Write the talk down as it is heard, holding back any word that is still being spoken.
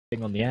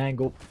on the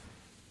angle.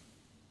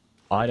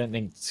 I don't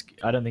think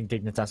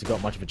Dignitas have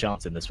got much of a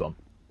chance in this one.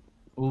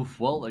 Oof,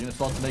 well, they're going to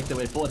start to make their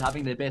way forward,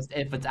 having their best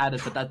efforts at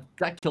it, but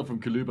that kill from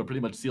Kaluba pretty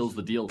much seals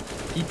the deal.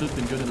 HEAP has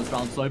been good in this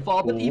round so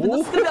far, but even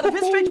this is out of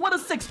his straight 1 of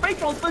 6 straight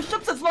transfer.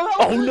 Ships has no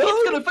health. Oh, no.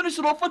 He's going to finish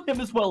it off on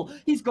him as well.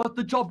 He's got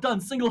the job done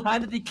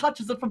single-handed. He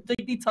clutches it from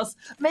Dignitas,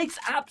 makes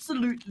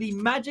absolutely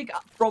magic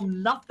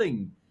from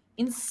nothing.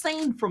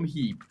 Insane from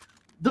HEAP.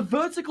 The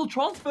vertical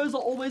transfers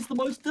are always the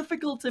most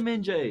difficult,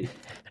 MNJ.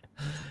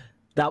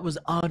 That was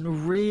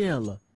unreal.